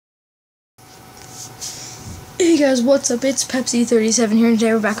Hey guys, what's up? It's Pepsi37 here, and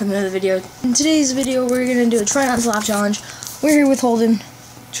today we're back with another video. In today's video, we're going to do a try not to laugh challenge. We're here with Holden,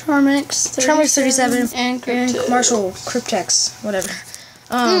 Charmix37, and Marshall Cryptex, whatever.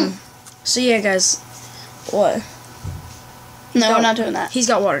 So yeah, guys, what? No, we're not doing that. He's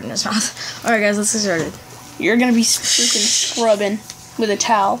got water in his mouth. Alright guys, let's get started. You're going to be freaking scrubbing with a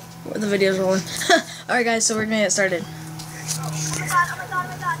towel. The video's rolling. Alright guys, so we're going to get started.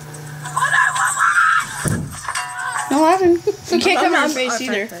 No laughing. You can't cover your face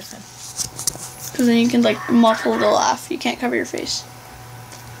either. Because then you can like muffle the laugh. You can't cover your face.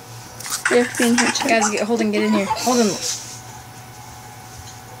 You have to be in here too. Guys, Holden, get in here. Holden.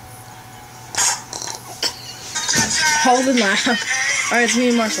 Holden laugh. Alright, it's me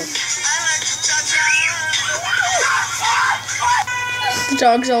and Marshall. The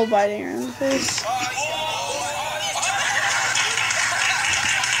dog's all biting her in the face.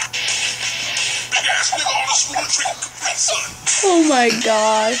 Oh my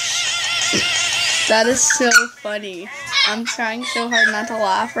gosh. That is so funny. I'm trying so hard not to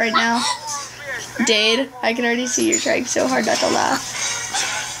laugh right now. Dade, I can already see you're trying so hard not to laugh.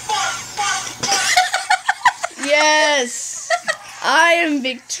 Yes! I am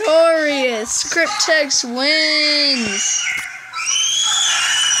victorious. Cryptex wins.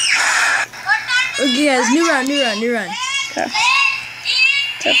 Okay guys, new round. Okay.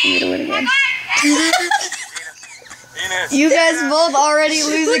 Tough for me to win again. You guys both already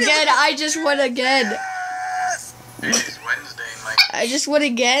lose again. I just won again. I just won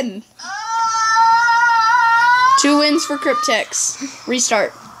again. 2 wins for Cryptex.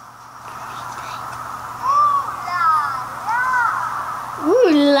 Restart.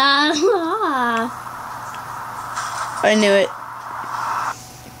 Ooh la la. I knew it.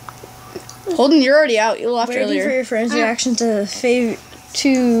 Holden, you're already out. You left earlier. Waiting for your friend's reaction to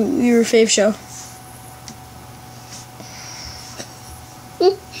your fave show.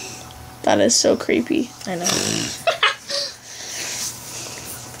 That is so creepy. I know.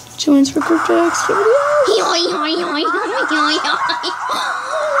 2 wins for Cryptex.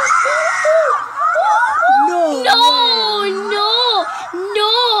 No.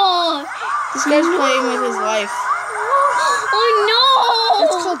 This guy's playing with his life. Oh no.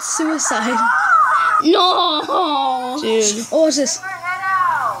 It's called suicide. No. Dude. Oh, what's this?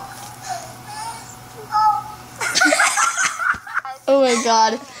 Oh my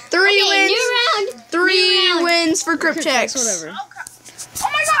god. 3 wins. New round. 3 wins for Cryptex. Whatever. Oh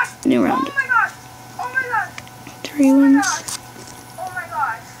my gosh! New round. Oh my gosh! Oh my gosh! 3 wins. Oh my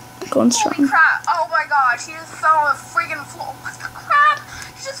gosh! Going strong. Holy crap! Oh my gosh! He just fell on the freaking floor. What the crap?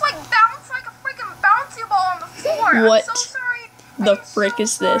 He just like bounced like a freaking bouncy ball on the floor. What I'm so sorry. the frick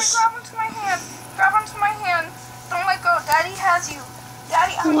is this? Grab onto my hand. Grab onto my hand. Don't let go. Daddy has you.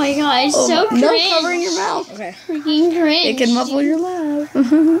 Daddy. Oh my gosh, so cringe. No covering your mouth. Okay. Freaking cringe. It can muffle your laugh.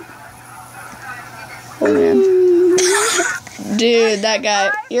 Oh man. Dude, that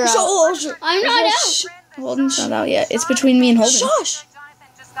guy. You're out. I'm not out. Holden's not out yet. It's between me and Holden. Shush!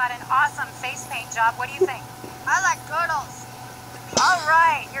 Jonathan just got an awesome face paint job. What do you think? I like turtles. All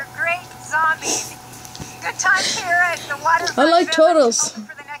right, you're great zombie. Good time here at the water. I like turtles.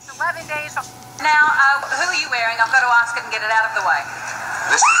 For the next 11 days. Now, who are you wearing? I've got to ask it and get it out of the way.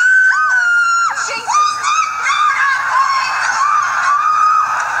 Jesus.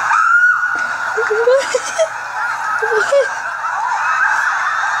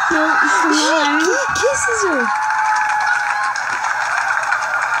 No, come on. He kisses her.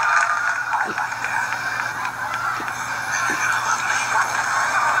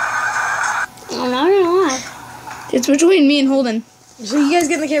 I'm not gonna lie. It's between me and Holden. So you guys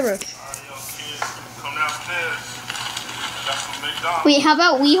get in the camera. Wait, how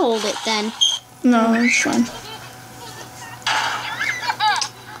about we hold it then? No, it's fine.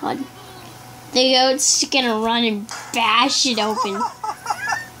 God. The goat's gonna run and bash it open.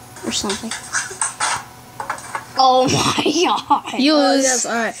 Or something. Oh my god. You lose. Yes,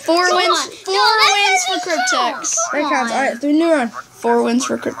 alright. 4 wins. 4 wins for Cryptex. Right counts. Alright, 3 new round. 4 wins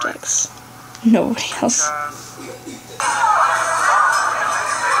for Cryptex. Nobody else.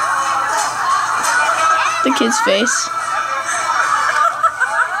 The kid's face.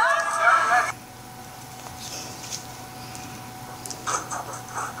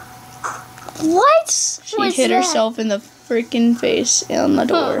 What? She hit herself in the freaking face on the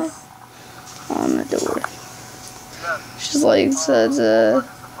door. On the door. She's like,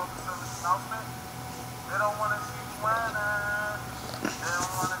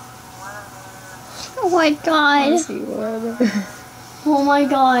 Oh my god. Oh my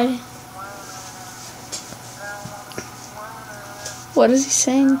god. What is he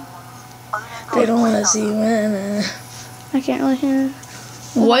saying? They don't want to see you win. I can't really hear.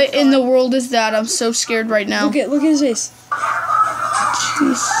 What in the world is that? I'm so scared right now. Look at his face.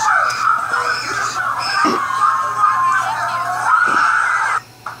 Jeez.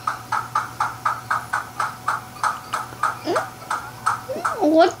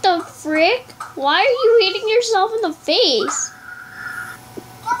 What the frick? Why are you hitting yourself in the face?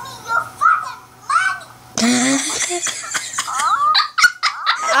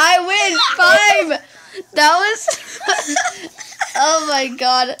 I win 5. That was. Oh my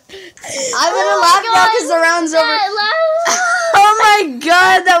god. I'm gonna laugh now because the round's over. Oh my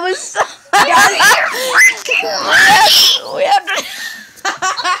god, that was so. We have to.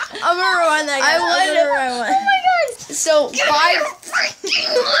 I'm gonna rewind that. I won. Oh my god. So 5.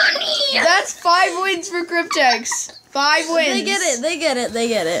 That's 5 wins for Cryptex. 5 wins. They get it.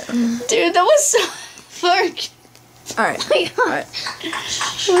 Dude, that was so. Fuck. Alright. That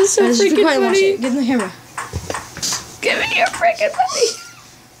was so Just be freaking quiet and watch funny. it. Get in the camera. Give me your freaking money.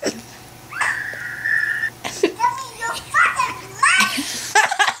 She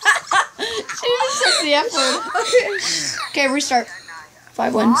just said the F word. Okay, restart.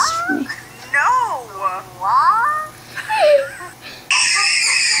 5 wins for me. No. What?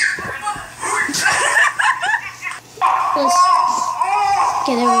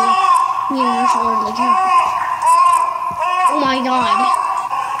 Okay, there we go. Me and Marshall are like, oh my god.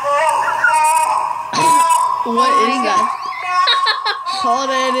 What is that?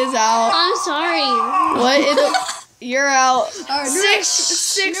 Holden is out. I'm sorry. What in the... You're out.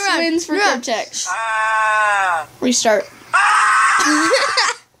 Six wins for Cryptex. Restart.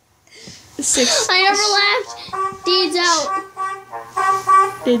 6. I never laughed. Deed's out.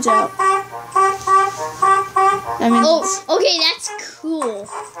 Deed's out. That means Oh, okay, that's cool.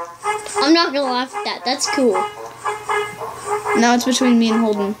 I'm not gonna laugh at that. That's cool. now it's between me and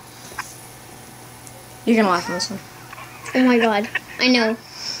Holden. You're gonna laugh at this one. Oh my god. I know.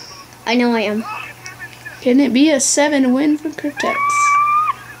 I know I am. Can it be a 7 win for Cryptex?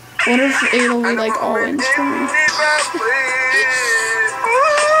 What if it'll be like all wins for me?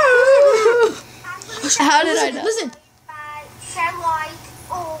 How did I know? Listen.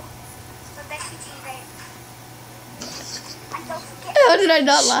 How did I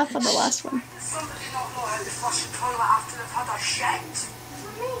not laugh on the last one? Somebody not know how to flush the toilet after they've had a shit.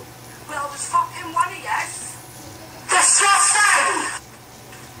 Well, there's fucking one of yes. Disgusting!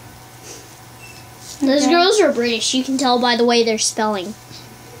 Those girls are British. You can tell by the way they're spelling.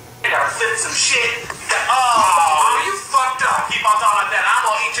 You gotta flip some shit. Oh, you fucked up. Keep on talking like that. I'm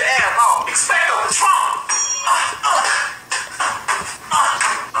gonna eat your ass off. Expecto Patron.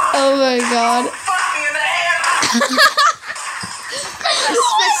 Oh my god. Fuck me in the ass.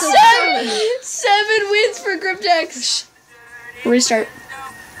 7 wins for Cryptex. Restart.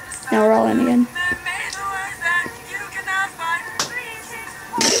 Now we're all in again.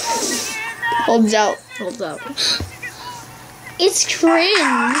 Holds out. Hold up. It's cringe.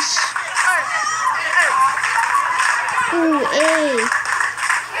 Ooh, hey.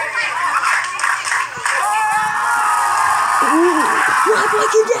 Rob,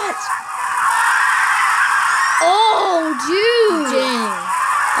 look at that! Oh, dude. Dang.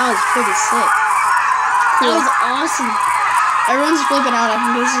 That was pretty sick. That was awesome. Everyone's flipping out. I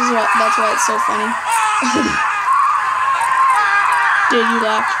think that's why it's so funny. Dude, you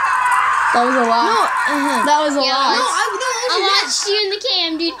laughed. That was a lot. No, That was a Yeah, lot. I watched you in the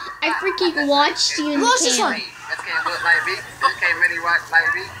cam, dude. I freaking watched you in the Watch this cam. one. This can't look like me. This can't really walk like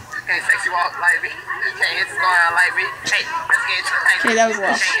me. This can't sexy walk like me. This can't hit the ground like me. Hey, let's get into it. Okay, that was a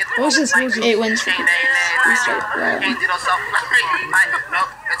lot. Watch this. 8 wins for Restart. Can't do no something like me. Nope,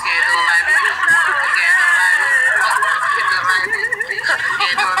 let's get into it like me. Let's get into it like me. Nope, let's do it like me.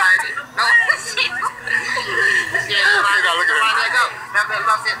 Can't do it like me. Nope, let's get into it like me. Look at that go. That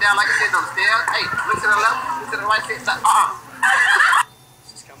left sit down like a sitting on the stairs. Hey, look to the left, look to the right, sit down.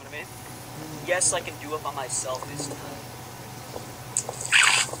 She's coming to me. Yes, I can do it by myself this time.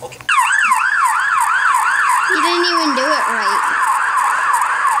 Okay. You didn't even do it right.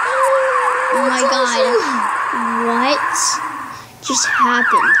 Oh my god. What just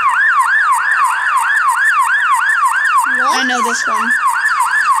happened? What? I know this one.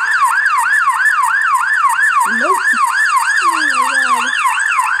 Nope. Oh my god.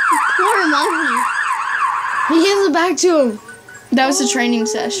 Poor monkey. He hands it back to him. That was a training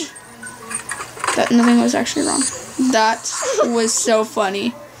sesh. That nothing was actually wrong. That was so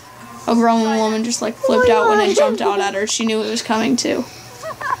funny. A grown woman just like flipped out when it jumped out at her. She knew it was coming too.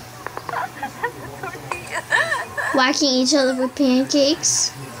 Whacking each other with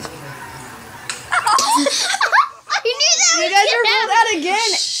pancakes. I knew that You was guys gonna are both happen. out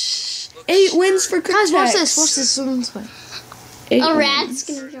again. 8 wins for Cryptex. Guys, watch this. Watch this. Swim this way. 8 A wins. rat's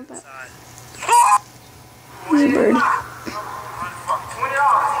gonna jump up. There's a bird.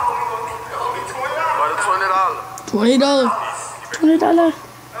 $20. $20. $20.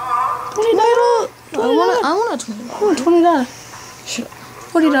 $20. I want a $20. $20. Shut up.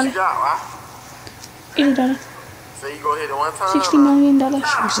 $40. $80. So you go hit it one time. $60 million.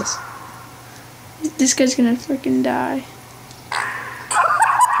 Watch this. This guy's gonna freaking die.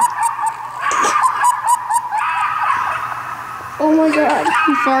 Oh my god,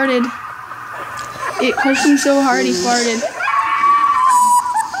 he farted. It pushed him so hard he farted.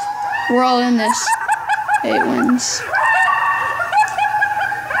 We're all in this. 8 wins.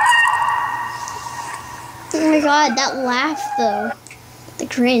 Oh my god, that laugh though. The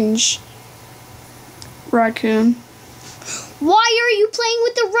cringe. Raccoon. Why are you playing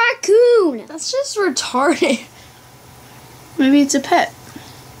with the raccoon? That's just retarded. Maybe it's a pet.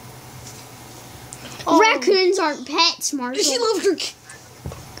 Raccoons aren't pets, Marshall.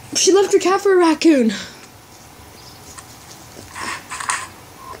 She left her cat for a raccoon.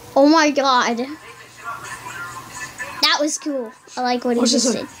 Oh my god. That was cool. I like what he Watch just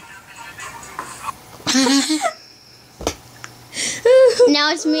this did. one.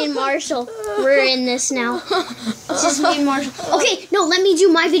 Now it's me and Marshall. We're in this now. It's just me and Marshall. Okay, no, let me do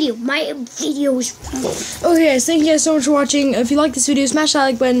my video. My video is... Okay, guys, thank you guys so much for watching. If you like this video, smash that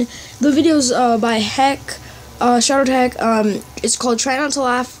like button. The video's by Heck, Shadow Tech. It's called Try Not to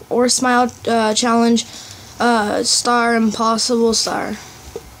Laugh or Smile Challenge. Star Impossible Star.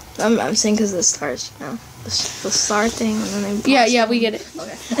 I'm saying because the stars, you know, the star thing. And then Yeah, we get it.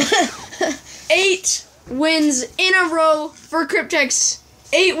 Okay. 8 wins in a row for Cryptex.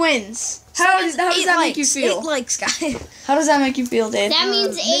 8 wins. How does that make you feel? 8 likes, guys. How does that make you feel, Dave? That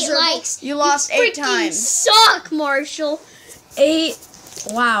means 8 likes. You lost 8 Freaking times. suck, Marshall. 8.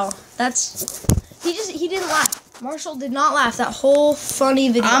 Wow, that's. He didn't laugh. Marshall did not laugh that whole funny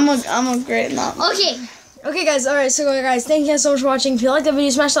video. I'm a great mom. Okay. Okay, guys. All right. So, guys, thank you guys so much for watching. If you like that video,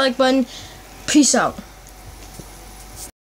 smash that like button. Peace out.